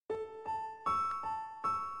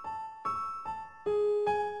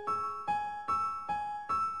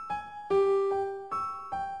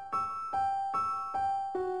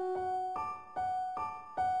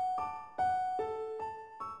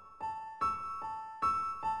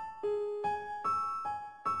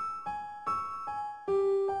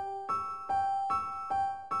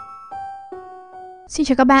Xin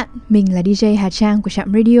chào các bạn, mình là DJ Hà Trang của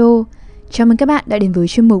Trạm Radio. Chào mừng các bạn đã đến với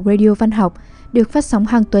chuyên mục Radio Văn học được phát sóng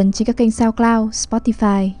hàng tuần trên các kênh SoundCloud,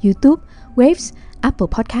 Spotify, YouTube, Waves, Apple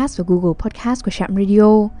Podcast và Google Podcast của Trạm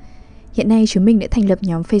Radio. Hiện nay chúng mình đã thành lập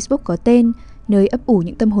nhóm Facebook có tên nơi ấp ủ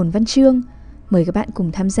những tâm hồn văn chương. Mời các bạn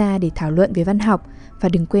cùng tham gia để thảo luận về văn học và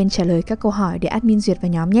đừng quên trả lời các câu hỏi để admin duyệt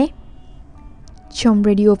vào nhóm nhé. Trong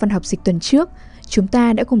Radio Văn học dịch tuần trước, chúng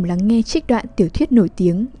ta đã cùng lắng nghe trích đoạn tiểu thuyết nổi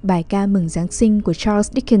tiếng Bài ca mừng Giáng sinh của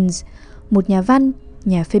Charles Dickens, một nhà văn,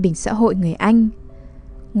 nhà phê bình xã hội người Anh.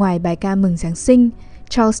 Ngoài Bài ca mừng Giáng sinh,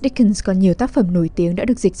 Charles Dickens còn nhiều tác phẩm nổi tiếng đã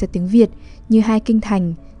được dịch ra tiếng Việt như Hai kinh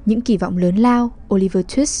thành, Những kỳ vọng lớn lao, Oliver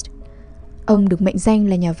Twist. Ông được mệnh danh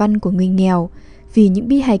là nhà văn của người nghèo vì những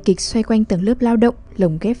bi hài kịch xoay quanh tầng lớp lao động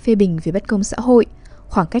lồng ghép phê bình về bất công xã hội,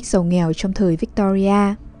 khoảng cách giàu nghèo trong thời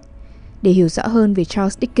Victoria. Để hiểu rõ hơn về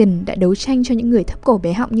Charles Dickens đã đấu tranh cho những người thấp cổ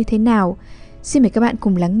bé họng như thế nào, xin mời các bạn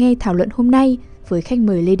cùng lắng nghe thảo luận hôm nay với khách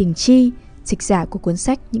mời Lê Đình Chi, dịch giả của cuốn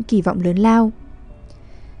sách Những kỳ vọng lớn lao.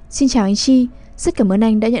 Xin chào anh Chi, rất cảm ơn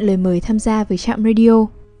anh đã nhận lời mời tham gia với Trạm Radio.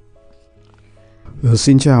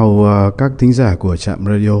 Xin chào các thính giả của Trạm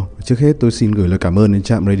Radio. Trước hết tôi xin gửi lời cảm ơn đến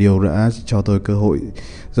Trạm Radio đã cho tôi cơ hội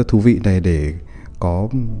rất thú vị này để có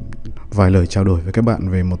vài lời trao đổi với các bạn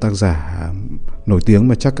về một tác giả nổi tiếng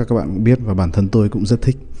mà chắc các bạn cũng biết và bản thân tôi cũng rất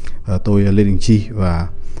thích. Tôi là Lê Đình Chi và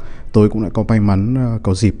tôi cũng đã có may mắn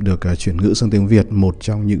có dịp được chuyển ngữ sang tiếng Việt một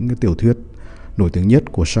trong những cái tiểu thuyết nổi tiếng nhất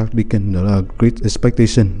của Charles Dickens, đó là Great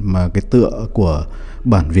Expectations, mà cái tựa của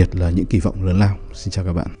bản Việt là Những kỳ vọng lớn lao. Xin chào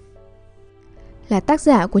các bạn. Là tác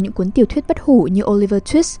giả của những cuốn tiểu thuyết bất hủ như Oliver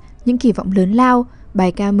Twist, Những kỳ vọng lớn lao,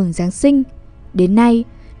 Bài ca mừng Giáng sinh, đến nay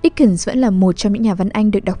Dickens vẫn là một trong những nhà văn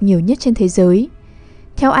Anh được đọc nhiều nhất trên thế giới.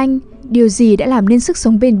 Theo anh, điều gì đã làm nên sức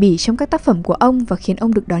sống bền bỉ trong các tác phẩm của ông và khiến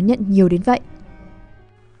ông được đón nhận nhiều đến vậy?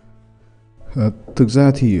 Thực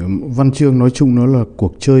ra thì văn chương nói chung nó là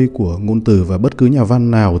cuộc chơi của ngôn từ, và bất cứ nhà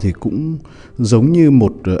văn nào thì cũng giống như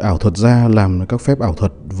một ảo thuật gia làm các phép ảo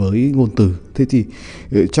thuật với ngôn từ. Thế thì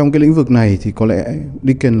trong cái lĩnh vực này thì có lẽ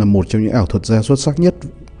Dickens là một trong những ảo thuật gia xuất sắc nhất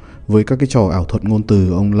với các cái trò ảo thuật ngôn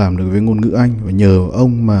từ ông làm được với ngôn ngữ Anh, và nhờ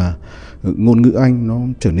ông mà ngôn ngữ Anh nó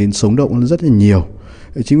trở nên sống động hơn rất là nhiều.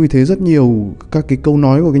 Chính vì thế rất nhiều các cái câu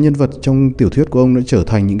nói của cái nhân vật trong tiểu thuyết của ông đã trở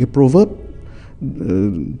thành những cái proverb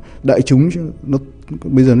đại chúng.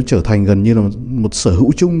 Bây giờ nó trở thành gần như là một sở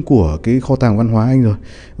hữu chung của cái kho tàng văn hóa Anh rồi.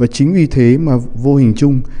 Và chính vì thế mà vô hình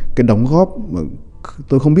chung cái đóng góp,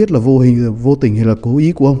 tôi không biết là vô tình hay là cố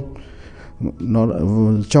ý của ông, nó đã,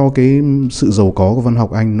 cho cái sự giàu có của văn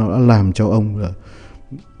học Anh, nó đã làm cho ông là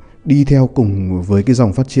đi theo cùng với cái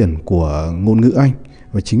dòng phát triển của ngôn ngữ Anh.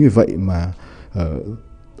 Và chính vì vậy mà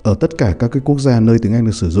ở tất cả các cái quốc gia nơi tiếng Anh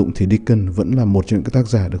được sử dụng thì Dickens vẫn là một trong những cái tác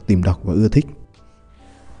giả được tìm đọc và ưa thích.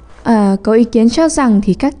 Có ý kiến cho rằng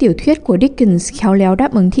thì các tiểu thuyết của Dickens khéo léo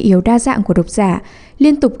đáp ứng thị hiếu đa dạng của độc giả,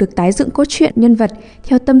 liên tục được tái dựng cốt truyện nhân vật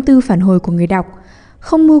theo tâm tư phản hồi của người đọc.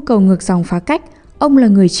 Không mưu cầu ngược dòng phá cách, ông là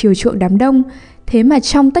người chiều chuộng đám đông. Thế mà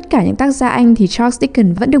trong tất cả những tác gia Anh thì Charles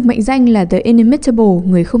Dickens vẫn được mệnh danh là The Inimitable,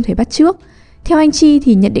 người không thể bắt chước. Theo anh Chi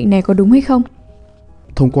thì nhận định này có đúng hay không?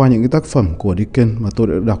 Thông qua những cái tác phẩm của Dickens mà tôi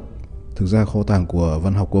đã đọc, thực ra kho tàng của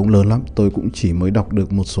văn học của ông lớn lắm, tôi cũng chỉ mới đọc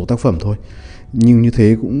được một số tác phẩm thôi. Nhưng như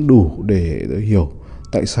thế cũng đủ để hiểu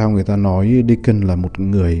tại sao người ta nói Dickens là một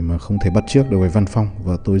người mà không thể bắt chước được với văn phong,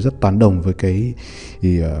 và tôi rất tán đồng với cái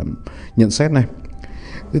nhận xét này.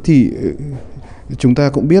 Thế thì chúng ta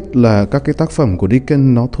cũng biết là các cái tác phẩm của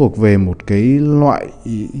Dickens nó thuộc về một cái loại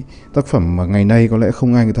tác phẩm mà ngày nay có lẽ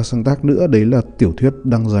không ai người ta sáng tác nữa, đấy là tiểu thuyết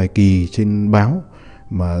đăng dài kỳ trên báo,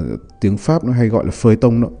 mà tiếng Pháp nó hay gọi là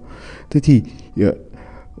feuilleton đó. Thế thì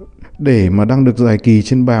để mà đăng được dài kỳ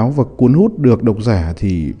trên báo và cuốn hút được độc giả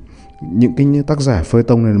thì những cái tác giả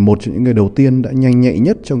feuilleton này là một trong những người đầu tiên đã nhanh nhạy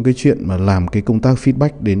nhất trong cái chuyện mà làm cái công tác feedback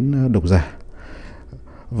đến độc giả.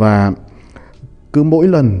 Và cứ mỗi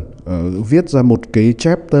lần viết ra một cái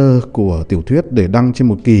chapter của tiểu thuyết để đăng trên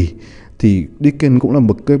một kỳ thì Dickens cũng là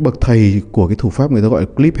một cái bậc thầy của cái thủ pháp người ta gọi là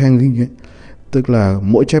cliffhanging ấy. Tức là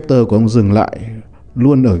mỗi chapter của ông dừng lại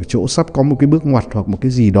luôn ở chỗ sắp có một cái bước ngoặt hoặc một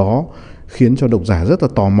cái gì đó khiến cho độc giả rất là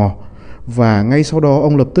tò mò, và ngay sau đó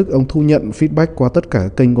ông lập tức ông thu nhận feedback qua tất cả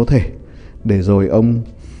các kênh có thể, để rồi ông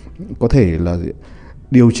có thể là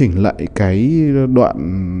điều chỉnh lại cái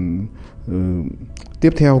đoạn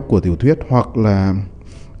tiếp theo của tiểu thuyết, hoặc là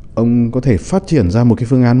ông có thể phát triển ra một cái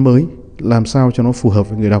phương án mới làm sao cho nó phù hợp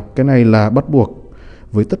với người đọc. Cái này là bắt buộc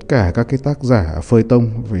với tất cả các cái tác giả feuilleton,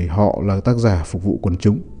 vì họ là tác giả phục vụ quần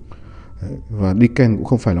chúng. Và Dickens cũng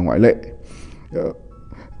không phải là ngoại lệ.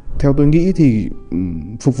 Theo tôi nghĩ thì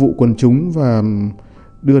phục vụ quần chúng và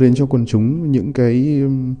đưa đến cho quần chúng những cái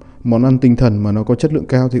món ăn tinh thần mà nó có chất lượng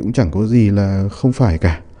cao thì cũng chẳng có gì là không phải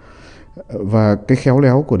cả. Và cái khéo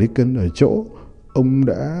léo của Dickens ở chỗ ông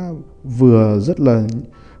đã vừa rất là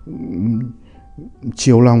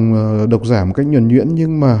chiều lòng độc giả một cách nhuần nhuyễn,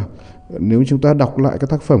 nhưng mà nếu chúng ta đọc lại các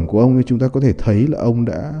tác phẩm của ông thì chúng ta có thể thấy là ông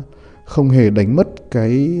đã không hề đánh mất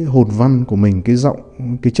cái hồn văn của mình, cái giọng,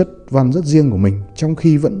 cái chất văn rất riêng của mình, trong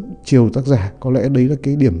khi vẫn chiều tác giả. Có lẽ đấy là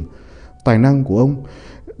cái điểm tài năng của ông,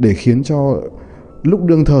 để khiến cho lúc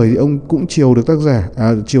đương thời thì ông cũng chiều được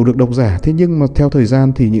chiều được độc giả. Thế nhưng mà theo thời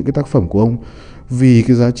gian thì những cái tác phẩm của ông, vì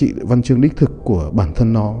cái giá trị văn chương đích thực của bản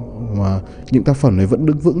thân nó, mà những tác phẩm này vẫn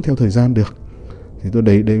đứng vững theo thời gian được. Thì tôi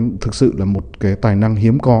đấy thực sự là một cái tài năng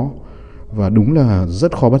hiếm có và đúng là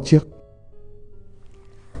rất khó bắt chước.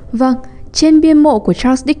 Vâng, trên bia mộ của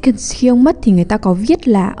Charles Dickens khi ông mất thì người ta có viết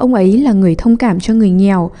là ông ấy là người thông cảm cho người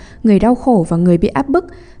nghèo, người đau khổ và người bị áp bức.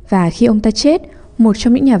 Và khi ông ta chết, một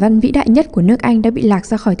trong những nhà văn vĩ đại nhất của nước Anh đã bị lạc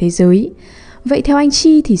ra khỏi thế giới. Vậy theo anh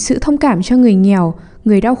Chi thì sự thông cảm cho người nghèo,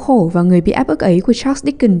 người đau khổ và người bị áp bức ấy của Charles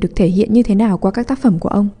Dickens được thể hiện như thế nào qua các tác phẩm của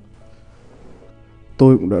ông?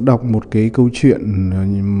 Tôi cũng đã đọc một cái câu chuyện,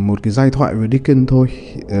 một cái giai thoại về Dickens thôi.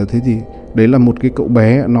 Thế thì đấy là một cái cậu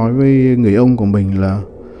bé nói với người ông của mình là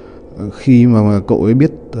khi mà cậu ấy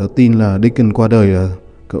biết tin là Dickens qua đời, là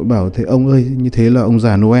cậu bảo: thế ông ơi, như thế là ông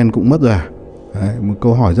già Noel cũng mất rồi à? Đấy, một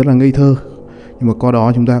câu hỏi rất là ngây thơ, nhưng mà qua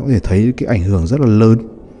đó chúng ta có thể thấy cái ảnh hưởng rất là lớn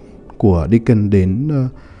của Dickens đến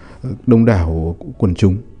đông đảo quần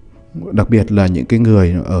chúng, đặc biệt là những cái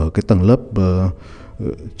người ở cái tầng lớp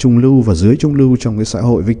trung lưu và dưới trung lưu trong cái xã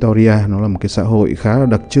hội Victoria. Nó là một cái xã hội khá là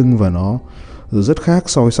đặc trưng và nó rất khác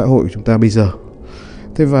so với xã hội của chúng ta bây giờ.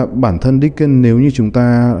 Thế và bản thân Dickens, nếu như chúng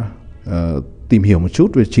ta tìm hiểu một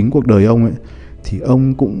chút về chính cuộc đời ông ấy, thì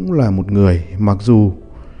ông cũng là một người, mặc dù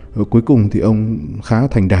cuối cùng thì ông khá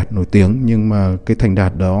thành đạt, nổi tiếng, nhưng mà cái thành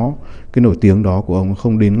đạt đó, cái nổi tiếng đó của ông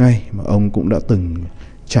không đến ngay, mà ông cũng đã từng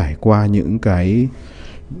trải qua những cái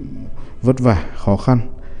vất vả, khó khăn.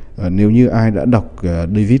 Nếu như ai đã đọc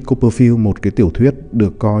David Copperfield, một cái tiểu thuyết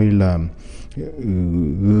được coi là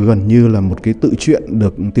gần như là một cái tự truyện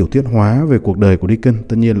được tiểu thuyết hóa về cuộc đời của Dickens,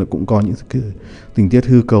 tất nhiên là cũng có những cái tình tiết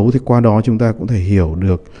hư cấu, thì qua đó chúng ta cũng thể hiểu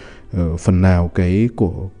được phần nào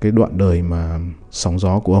của cái đoạn đời mà sóng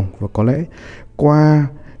gió của ông. Và có lẽ qua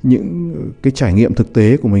những cái trải nghiệm thực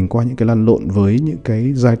tế của mình, qua những cái lăn lộn với những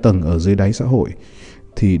cái giai tầng ở dưới đáy xã hội,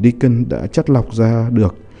 thì Dickens đã chắt lọc ra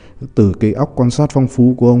được từ cái óc quan sát phong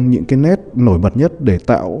phú của ông những cái nét nổi bật nhất để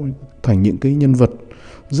tạo thành những cái nhân vật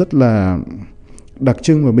rất là đặc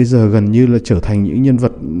trưng và bây giờ gần như là trở thành những nhân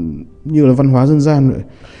vật như là văn hóa dân gian vậy.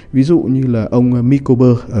 Ví dụ như là ông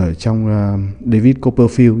Micawber ở trong David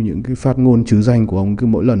Copperfield, những cái phát ngôn trứ danh của ông cứ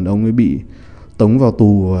mỗi lần ông ấy bị tống vào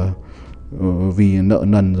tù vì nợ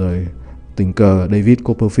nần, rồi tình cờ David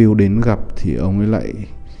Copperfield đến gặp thì ông ấy lại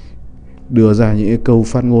đưa ra những cái câu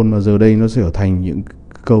phát ngôn mà giờ đây nó sẽ trở thành những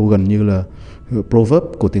câu gần như là proverb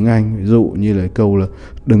của tiếng Anh. Ví dụ như là câu là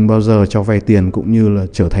đừng bao giờ cho vay tiền, cũng như là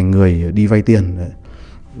trở thành người đi vay tiền.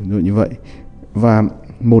 Ví dụ như vậy. Và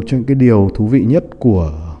một trong cái điều thú vị nhất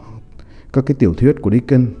của các cái tiểu thuyết của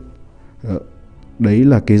Dickens, đấy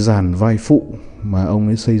là cái dàn vai phụ mà ông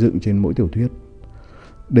ấy xây dựng trên mỗi tiểu thuyết,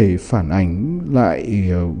 để phản ánh lại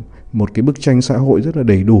một cái bức tranh xã hội rất là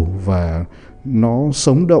đầy đủ và nó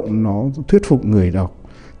sống động, nó thuyết phục người đọc.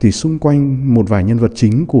 Thì xung quanh một vài nhân vật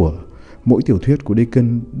chính của mỗi tiểu thuyết của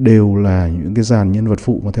Dickens đều là những cái dàn nhân vật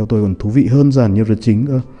phụ mà theo tôi còn thú vị hơn dàn nhân vật chính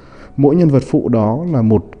cơ. Mỗi nhân vật phụ đó là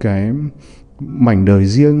một cái mảnh đời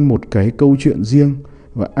riêng, một cái câu chuyện riêng,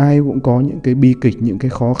 và ai cũng có những cái bi kịch, những cái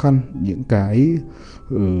khó khăn, những cái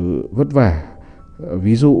vất vả.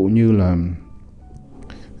 Ví dụ như là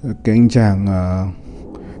cái anh chàng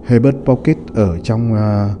Herbert Pocket ở trong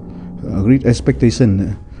Great Expectation ấy,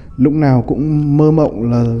 lúc nào cũng mơ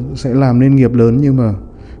mộng là sẽ làm nên nghiệp lớn, nhưng mà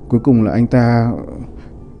cuối cùng là anh ta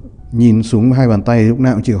nhìn xuống hai bàn tay, lúc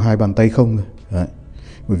nào cũng chỉ có hai bàn tay không rồi. Đấy.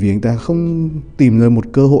 Bởi vì anh ta không tìm ra một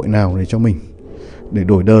cơ hội nào để cho mình để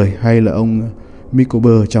đổi đời. Hay là ông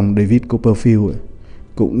Micawber trong David Copperfield ấy,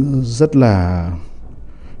 cũng rất là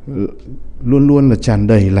luôn luôn là tràn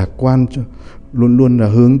đầy lạc quan, luôn luôn là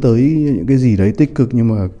hướng tới những cái gì đấy tích cực, nhưng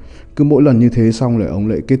mà cứ mỗi lần như thế xong lại ông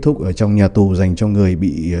lại kết thúc ở trong nhà tù dành cho người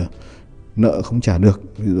bị nợ không trả được,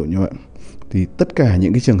 ví dụ như vậy. Thì tất cả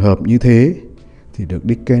những cái trường hợp như thế thì được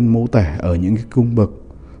Dickens mô tả ở những cái cung bậc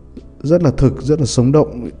rất là thực, rất là sống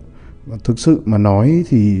động. Và thực sự mà nói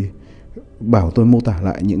thì bảo tôi mô tả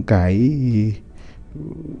lại những cái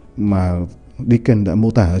mà Dickens đã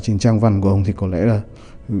mô tả ở trên trang văn của ông thì có lẽ là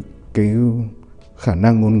cái khả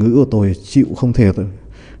năng ngôn ngữ của tôi chịu không thể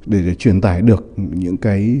để truyền tải được những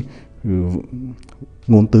cái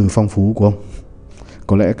ngôn từ phong phú của ông.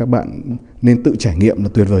 Có lẽ các bạn nên tự trải nghiệm là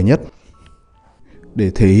tuyệt vời nhất.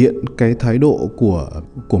 Để thể hiện cái thái độ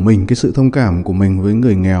của mình, cái sự thông cảm của mình với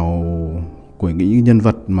người nghèo, của những nhân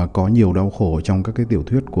vật mà có nhiều đau khổ trong các cái tiểu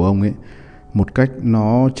thuyết của ông ấy, một cách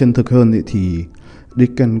nó chân thực hơn ấy, thì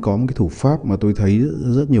Dickens có một cái thủ pháp mà tôi thấy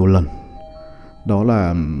rất nhiều lần. Đó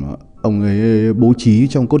là ông ấy bố trí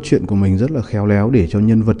trong cốt truyện của mình rất là khéo léo để cho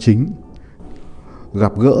nhân vật chính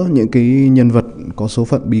gặp gỡ những cái nhân vật có số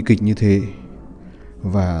phận bi kịch như thế,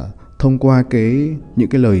 và thông qua những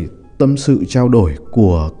cái lời tâm sự trao đổi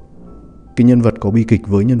của cái nhân vật có bi kịch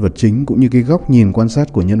với nhân vật chính, cũng như cái góc nhìn quan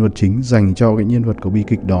sát của nhân vật chính dành cho cái nhân vật có bi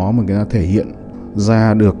kịch đó, mà người ta thể hiện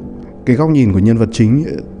ra được cái góc nhìn của nhân vật chính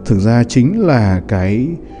thực ra chính là cái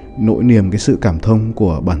nỗi niềm, cái sự cảm thông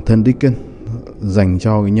của bản thân Dickens dành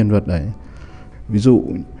cho cái nhân vật đấy. Ví dụ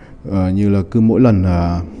như là cứ mỗi lần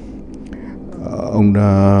ông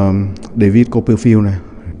David Copperfield này,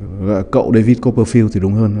 cậu David Copperfield thì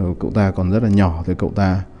đúng hơn, cậu ta còn rất là nhỏ, thì cậu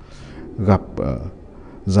ta gặp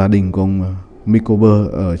gia đình của ông Micawber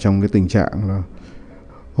ở trong cái tình trạng là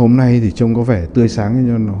hôm nay thì trông có vẻ tươi sáng,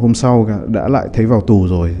 nhưng hôm sau đã lại thấy vào tù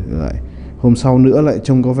rồi, lại hôm sau nữa lại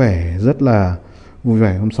trông có vẻ rất là vui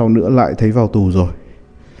vẻ, hôm sau nữa lại thấy vào tù rồi.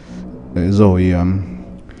 Đấy, rồi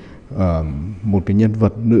một cái nhân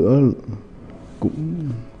vật nữa cũng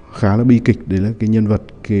khá là bi kịch, đấy là cái nhân vật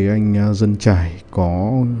cái anh dân trải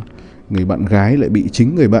có người bạn gái lại bị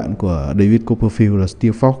chính người bạn của David Copperfield là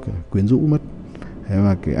Steer Fogg quyến rũ mất. Thế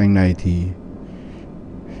mà cái anh này thì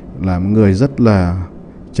là một người rất là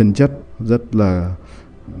chân chất, rất là,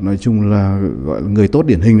 nói chung là gọi là người tốt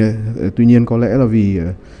điển hình đấy. Tuy nhiên có lẽ là vì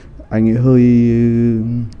anh ấy hơi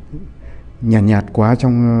nhàn nhạt quá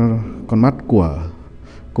trong con mắt của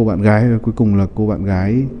cô bạn gái, cuối cùng là cô bạn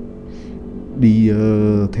gái đi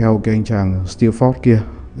theo cái anh chàng Steer Fogg kia.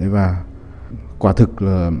 Đấy, và quả thực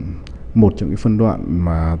là một trong những phân đoạn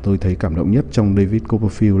mà tôi thấy cảm động nhất trong David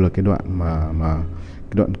Copperfield là cái đoạn mà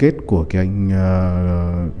cái đoạn kết của cái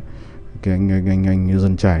anh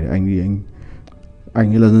dân trải.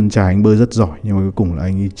 Anh ấy là dân trải, anh bơi rất giỏi, nhưng mà cuối cùng là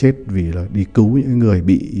anh ấy chết vì là đi cứu những người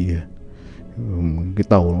bị cái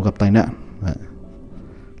tàu nó gặp tai nạn. Đấy,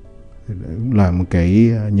 cũng là một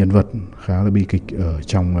cái nhân vật khá là bi kịch ở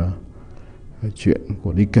trong chuyện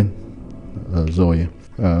của Dickens. Rồi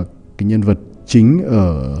cái nhân vật chính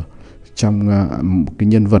ở trong cái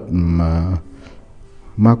nhân vật mà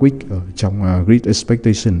Marwick ở trong Great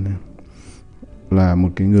Expectation là một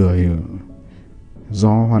cái người do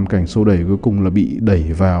hoàn cảnh xô đẩy cuối cùng là bị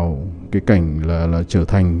đẩy vào cái cảnh là trở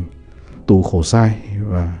thành tù khổ sai,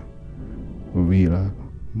 và bởi vì là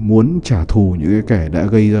muốn trả thù những cái kẻ đã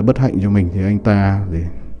gây ra bất hạnh cho mình thì anh ta để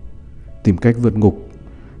tìm cách vượt ngục.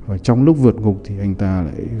 Và trong lúc vượt ngục thì anh ta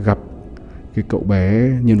lại gặp cái cậu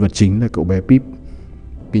bé, nhân vật chính là cậu bé Pip.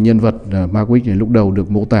 Cái nhân vật Marwick này lúc đầu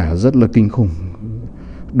được mô tả rất là kinh khủng,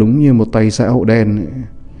 đúng như một tay xã hội đen ấy,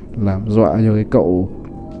 làm dọa cho cái cậu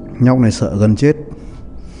nhóc này sợ gần chết.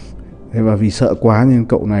 Thế và vì sợ quá nên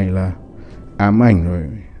cậu này là ám ảnh rồi,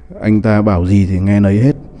 anh ta bảo gì thì nghe nấy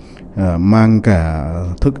hết. Mang cả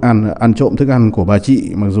thức ăn trộm thức ăn của bà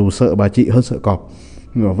chị, mặc dù sợ bà chị hơn sợ cọp,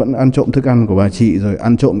 nhưng mà vẫn ăn trộm thức ăn của bà chị, rồi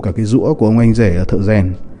ăn trộm cả cái giũa của ông anh rể là thợ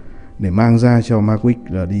rèn để mang ra cho Marwick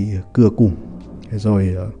là đi cưa cùng. Thế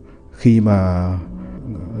rồi khi mà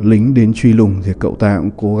lính đến truy lùng thì cậu ta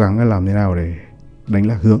cũng cố gắng làm thế nào để đánh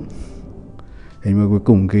lạc hướng. Thế mà cuối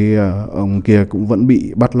cùng cái ông kia cũng vẫn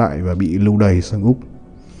bị bắt lại và bị lưu đày sang Úc.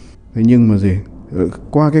 Thế nhưng mà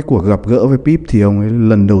qua cái cuộc gặp gỡ với Pip thì ông ấy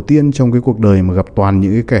lần đầu tiên trong cái cuộc đời mà gặp toàn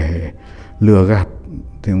những cái kẻ lừa gạt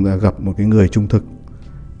thì ông ta gặp một cái người trung thực.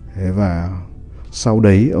 Thế và sau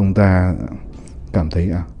đấy ông ta cảm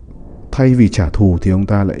thấy thay vì trả thù thì ông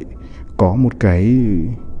ta lại có một cái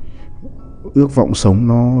ước vọng sống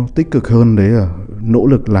nó tích cực hơn, đấy là nỗ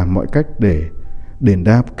lực làm mọi cách để đền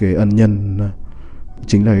đáp cái ân nhân,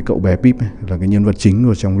 chính là cái cậu bé Pip ấy, là cái nhân vật chính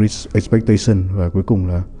của trong Great Expectation. Và cuối cùng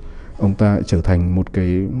là ông ta trở thành một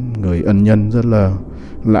cái người ân nhân rất là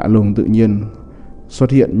lạ lùng, tự nhiên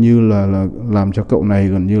xuất hiện, như là làm cho cậu này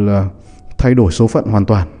gần như là thay đổi số phận hoàn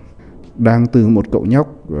toàn. Đang từ một cậu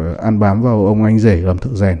nhóc ăn bám vào ông anh rể làm thợ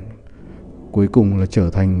rèn, cuối cùng là trở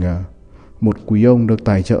thành một quý ông được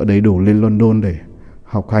tài trợ đầy đủ lên London để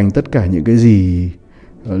học hành tất cả những cái gì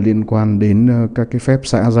liên quan đến các cái phép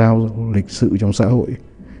xã giao, lịch sự trong xã hội,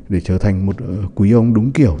 để trở thành một quý ông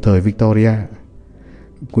đúng kiểu thời Victoria.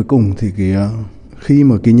 Cuối cùng thì khi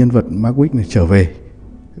mà cái nhân vật Marwick này trở về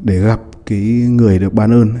để gặp cái người được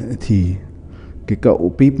ban ơn thì cái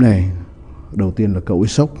cậu Pip này đầu tiên là cậu ấy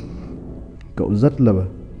sốc, cậu rất là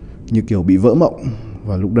như kiểu bị vỡ mộng.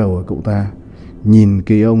 Và lúc đầu cậu ta nhìn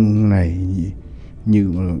cái ông này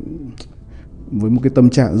như với một cái tâm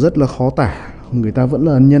trạng rất là khó tả. Người ta vẫn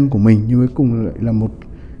là ân nhân của mình nhưng cuối cùng lại là một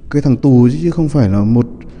cái thằng tù chứ không phải là một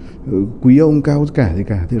quý ông cao cả gì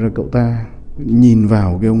cả. Thế là cậu ta nhìn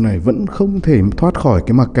vào cái ông này vẫn không thể thoát khỏi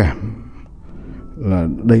cái mặc cảm là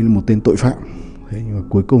đây là một tên tội phạm. Thế nhưng mà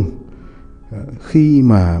cuối cùng khi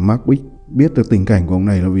mà Mark Wick biết được tình cảnh của ông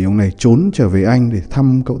này là vì ông này trốn trở về Anh để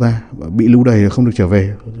thăm cậu ta và bị lưu đày là không được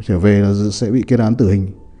trở về là sẽ bị kết án tử hình,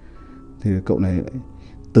 thì cậu này lại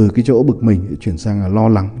từ cái chỗ bực mình chuyển sang là lo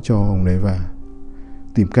lắng cho ông đấy và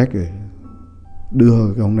tìm cách để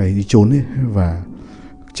đưa cái ông này đi trốn ấy. Và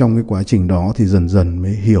trong cái quá trình đó thì dần dần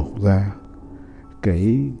mới hiểu ra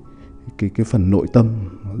cái phần nội tâm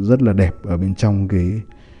rất là đẹp ở bên trong cái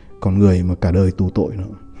con người mà cả đời tù tội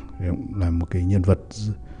nữa. Là một cái nhân vật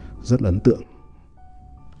rất là ấn tượng.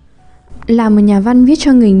 Là một nhà văn viết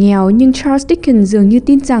cho người nghèo, nhưng Charles Dickens dường như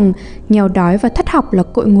tin rằng nghèo đói và thất học là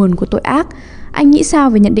cội nguồn của tội ác. Anh nghĩ sao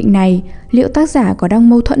về nhận định này? Liệu tác giả có đang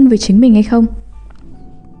mâu thuẫn với chính mình hay không?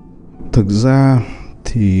 Thực ra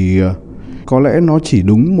thì có lẽ nó chỉ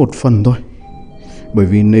đúng một phần thôi. Bởi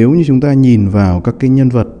vì nếu như chúng ta nhìn vào các cái nhân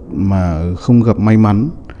vật mà không gặp may mắn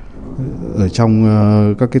ở trong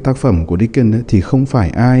các cái tác phẩm của Dickens ấy, thì không phải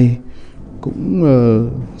ai cũng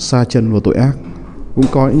sa chân vào tội ác. Cũng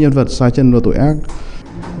có những nhân vật sa chân vào tội ác.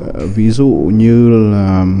 Ví dụ như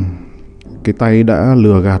là cái tay đã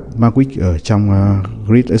lừa gạt Mark Wick ở trong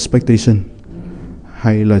Great Expectation,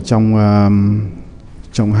 hay là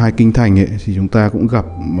trong Hai Kinh Thành ấy, thì chúng ta cũng gặp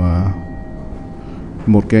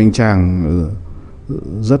một cái anh chàng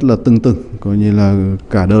rất là tưng tửng, coi như là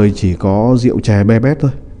cả đời chỉ có rượu chè be bét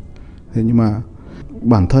thôi. Thế nhưng mà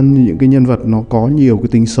bản thân những cái nhân vật nó có nhiều cái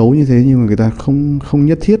tính xấu như thế, nhưng mà người ta không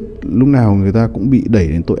nhất thiết lúc nào người ta cũng bị đẩy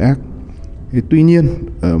đến tội ác. Thì tuy nhiên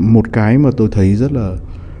một cái mà tôi thấy rất là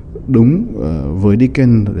đúng với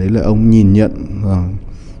Dickens đấy là ông nhìn nhận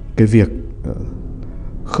cái việc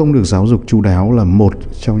không được giáo dục chu đáo là một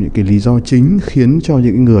trong những cái lý do chính khiến cho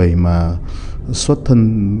những người mà xuất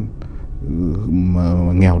thân mà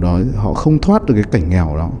nghèo đói họ không thoát được cái cảnh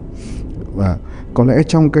nghèo đó. Và có lẽ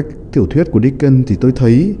trong cái tiểu thuyết của Dickens thì tôi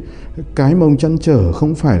thấy cái mà ông trăn trở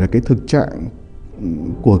không phải là cái thực trạng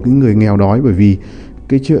của cái người nghèo đói, bởi vì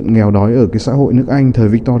cái chuyện nghèo đói ở cái xã hội nước Anh thời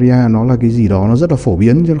Victoria nó là cái gì đó nó rất là phổ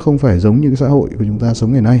biến, chứ nó không phải giống như cái xã hội của chúng ta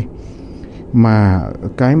sống ngày nay. Mà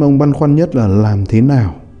cái mà ông băn khoăn nhất là làm thế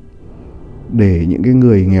nào để những cái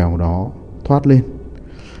người nghèo đó thoát lên.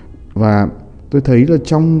 Và tôi thấy là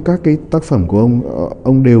trong các cái tác phẩm của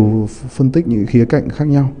ông đều phân tích những khía cạnh khác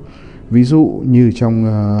nhau. Ví dụ như trong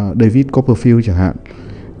David Copperfield chẳng hạn,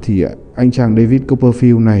 thì anh chàng David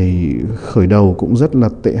Copperfield này khởi đầu cũng rất là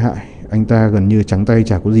tệ hại. Anh ta gần như trắng tay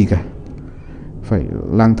chả có gì cả, phải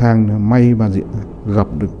lang thang may mà gặp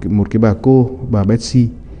được một cái bà Betsy,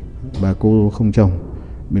 bà cô không chồng.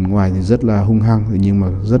 Bên ngoài thì rất là hung hăng nhưng mà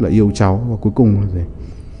rất là yêu cháu. Và cuối cùng là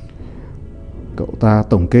cậu ta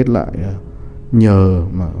tổng kết lại nhờ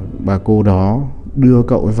mà bà cô đó đưa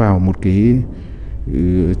cậu ấy vào một cái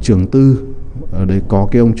trường tư. Ở đấy có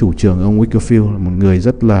cái ông chủ trường, ông Wickfield, là một người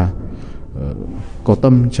rất là có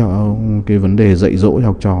tâm cho cái vấn đề dạy dỗ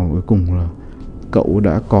học trò. Cuối cùng là cậu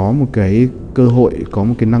đã có một cái cơ hội, có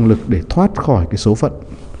một cái năng lực để thoát khỏi cái số phận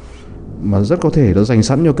mà rất có thể nó dành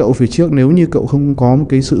sẵn cho cậu phía trước nếu như cậu không có một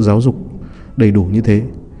cái sự giáo dục đầy đủ như thế.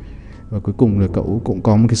 Và cuối cùng là cậu cũng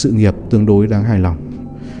có một cái sự nghiệp tương đối đáng hài lòng.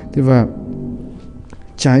 Thế và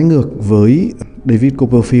trái ngược với David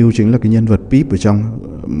Copperfield chính là cái nhân vật Pip ở trong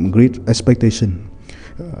Great Expectation.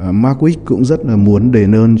 Mark Wick cũng rất là muốn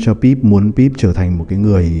đền ơn cho Pip, muốn Pip trở thành một cái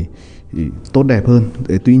người tốt đẹp hơn.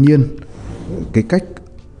 Tuy nhiên cái cách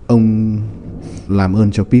ông làm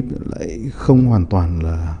ơn cho Pip lại không hoàn toàn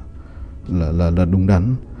là đúng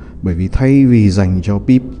đắn. Bởi vì thay vì dành cho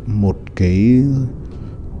Pip một cái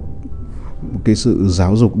sự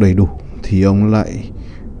giáo dục đầy đủ thì ông lại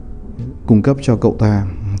cung cấp cho cậu ta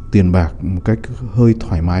tiền bạc một cách hơi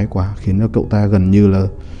thoải mái quá, khiến cho cậu ta gần như là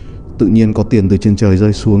tự nhiên có tiền từ trên trời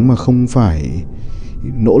rơi xuống mà không phải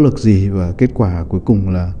nỗ lực gì. Và kết quả cuối cùng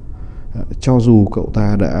là cho dù cậu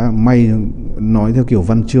ta đã may, nói theo kiểu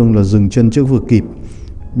văn chương là dừng chân trước vừa kịp,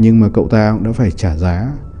 nhưng mà cậu ta cũng đã phải trả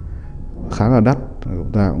giá khá là đắt. Cậu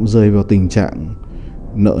ta cũng rơi vào tình trạng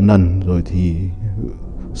nợ nần, rồi thì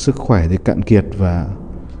sức khỏe thì cạn kiệt, và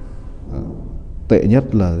tệ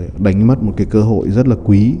nhất là đánh mất một cái cơ hội rất là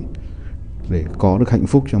quý để có được hạnh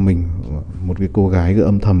phúc cho mình. Một cái cô gái cứ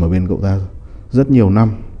âm thầm ở bên cậu ta rất nhiều năm,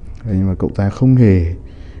 nhưng mà cậu ta không hề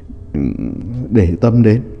để tâm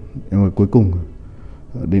đến. Nhưng mà cuối cùng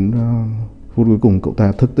đến phút cuối cùng cậu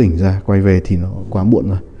ta thức tỉnh ra, quay về thì nó quá muộn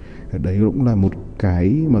rồi. Đấy cũng là một cái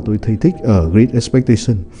mà tôi thấy thích ở Great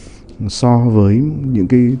Expectations. So với những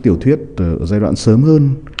cái tiểu thuyết ở giai đoạn sớm hơn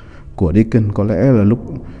của Dickens, có lẽ là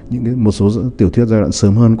một số tiểu thuyết giai đoạn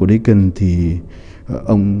sớm hơn của Dickens thì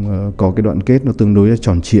ông có cái đoạn kết nó tương đối là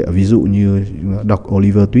tròn trịa, ví dụ như đọc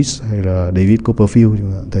Oliver Twist hay là David Copperfield,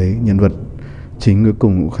 thấy nhân vật chính cuối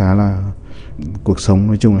cùng cũng khá là cuộc sống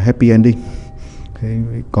nói chung là happy ending. Thế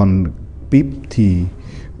còn Pip thì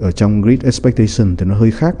ở trong Great Expectations thì nó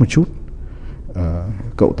hơi khác một chút.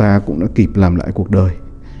 Cậu ta cũng đã kịp làm lại cuộc đời,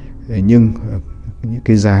 nhưng những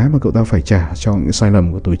cái giá mà cậu ta phải trả cho những sai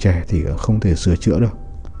lầm của tuổi trẻ thì không thể sửa chữa được.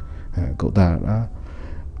 Cậu ta đã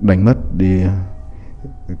đánh mất đi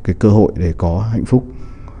cái cơ hội để có hạnh phúc.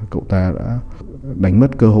 Cậu ta đã đánh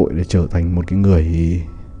mất cơ hội để trở thành một cái người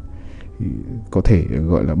có thể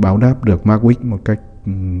gọi là báo đáp được Marwick một cách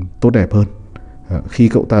tốt đẹp hơn. Khi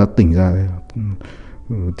cậu ta tỉnh ra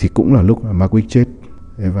thì cũng là lúc mà Marwick chết,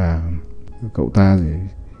 và cậu ta thì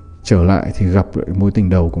trở lại thì gặp lại mối tình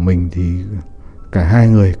đầu của mình, thì cả hai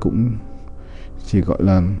người cũng chỉ gọi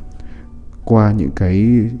là qua những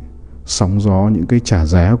cái sóng gió, những cái trả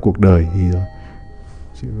giá của cuộc đời thì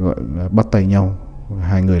chỉ gọi là bắt tay nhau,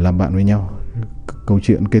 hai người làm bạn với nhau. Câu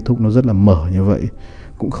chuyện kết thúc nó rất là mở như vậy,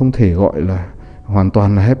 cũng không thể gọi là hoàn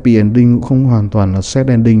toàn là happy ending, cũng không hoàn toàn là sad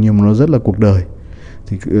ending, nhưng mà nó rất là cuộc đời.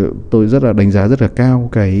 Thì tôi rất là đánh giá rất là cao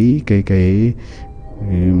cái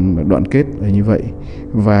đoạn kết là như vậy.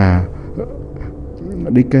 Và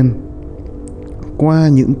Dickens qua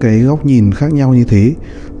những cái góc nhìn khác nhau như thế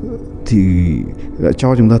thì đã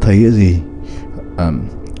cho chúng ta thấy cái gì?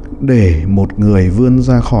 Để một người vươn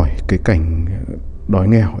ra khỏi cái cảnh đói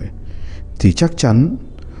nghèo ấy, thì chắc chắn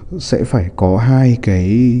sẽ phải có hai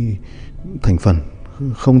cái thành phần,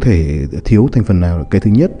 không thể thiếu thành phần nào. Cái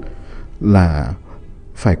thứ nhất là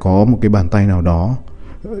phải có một cái bàn tay nào đó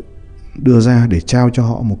đưa ra để trao cho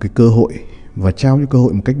họ một cái cơ hội, và trao cho cơ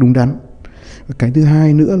hội một cách đúng đắn. Cái thứ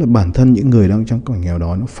hai nữa là bản thân những người đang trong cảnh nghèo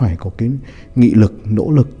đó nó phải có cái nghị lực,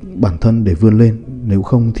 nỗ lực bản thân để vươn lên. Nếu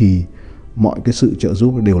không thì mọi cái sự trợ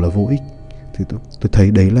giúp đều là vô ích. Thì tôi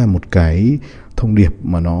thấy đấy là một cái thông điệp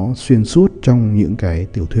mà nó xuyên suốt trong những cái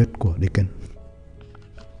tiểu thuyết của Dickens.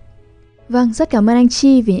 Vâng, rất cảm ơn anh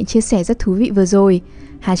Chi vì những chia sẻ rất thú vị vừa rồi.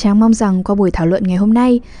 Hà Trang mong rằng qua buổi thảo luận ngày hôm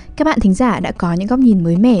nay, các bạn thính giả đã có những góc nhìn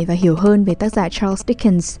mới mẻ và hiểu hơn về tác giả Charles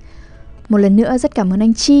Dickens. Một lần nữa rất cảm ơn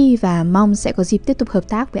anh Chi và mong sẽ có dịp tiếp tục hợp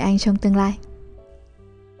tác với anh trong tương lai.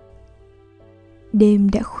 Đêm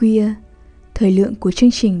đã khuya, thời lượng của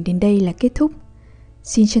chương trình đến đây là kết thúc.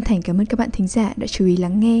 Xin chân thành cảm ơn các bạn thính giả đã chú ý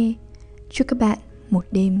lắng nghe. Chúc các bạn một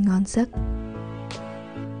đêm ngon giấc.